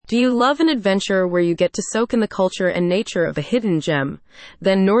Do you love an adventure where you get to soak in the culture and nature of a hidden gem?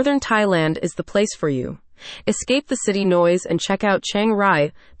 Then northern Thailand is the place for you. Escape the city noise and check out Chiang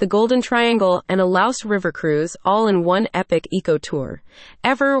Rai, the Golden Triangle, and a Laos river cruise, all in one epic eco-tour.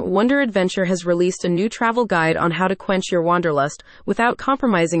 Ever Wonder Adventure has released a new travel guide on how to quench your wanderlust without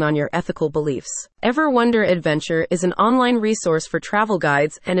compromising on your ethical beliefs. Ever Wonder Adventure is an online resource for travel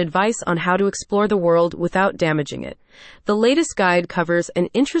guides and advice on how to explore the world without damaging it. The latest guide covers an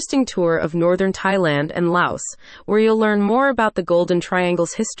interesting tour of northern Thailand and Laos, where you'll learn more about the Golden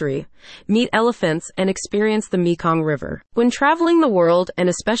Triangle's history, meet elephants, and experience the Mekong River. When traveling the world, and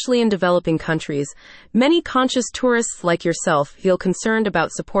especially in developing countries, many conscious tourists like yourself feel concerned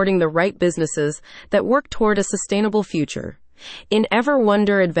about supporting the right businesses that work toward a sustainable future. In Ever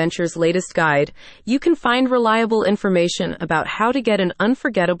Wonder Adventure's latest guide, you can find reliable information about how to get an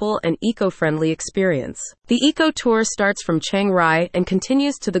unforgettable and eco-friendly experience. The eco-tour starts from Chiang Rai and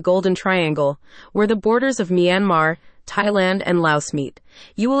continues to the Golden Triangle, where the borders of Myanmar, Thailand, and Laos meet.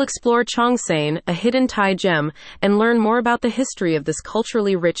 You will explore Chong Saen, a hidden Thai gem, and learn more about the history of this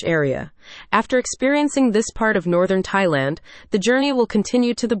culturally rich area. After experiencing this part of northern Thailand, the journey will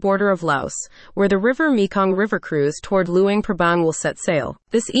continue to the border of Laos, where the River Mekong river cruise toward Luang Prabang will set sail.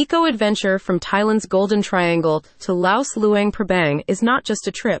 This eco-adventure from Thailand's Golden Triangle to Laos' Luang Prabang is not just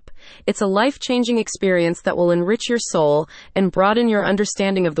a trip. It's a life-changing experience that will enrich your soul and broaden your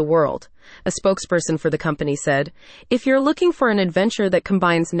understanding of the world. A spokesperson for the company said, "If you're looking for an adventure that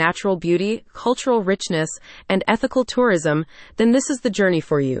combines natural beauty, cultural richness, and ethical tourism, then this is the journey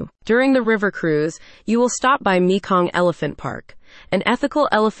for you." During the river cruise, you will stop by Mekong Elephant Park, an ethical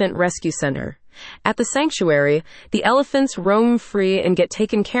elephant rescue center. At the sanctuary, the elephants roam free and get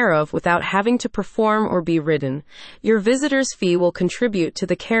taken care of without having to perform or be ridden. Your visitor's fee will contribute to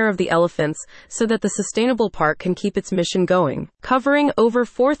the care of the elephants so that the sustainable park can keep its mission going. Covering over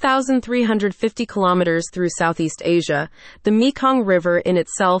 4,350 kilometers through Southeast Asia, the Mekong River in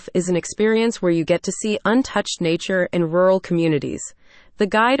itself is an experience where you get to see untouched nature in rural communities. The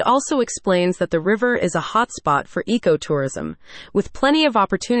guide also explains that the river is a hotspot for ecotourism, with plenty of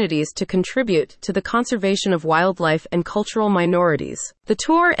opportunities to contribute to the conservation of wildlife and cultural minorities. The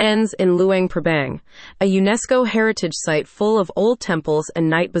tour ends in Luang Prabang, a UNESCO heritage site full of old temples and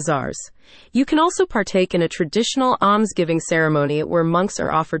night bazaars. You can also partake in a traditional almsgiving ceremony where monks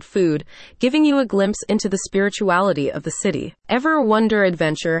are offered food, giving you a glimpse into the spirituality of the city. Ever Wonder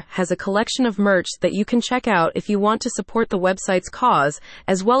Adventure has a collection of merch that you can check out if you want to support the website's cause,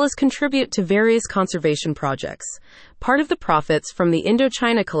 as well as contribute to various conservation projects. Part of the profits from the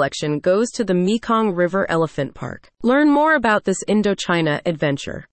Indochina collection goes to the Mekong River Elephant Park. Learn more about this Indochina adventure.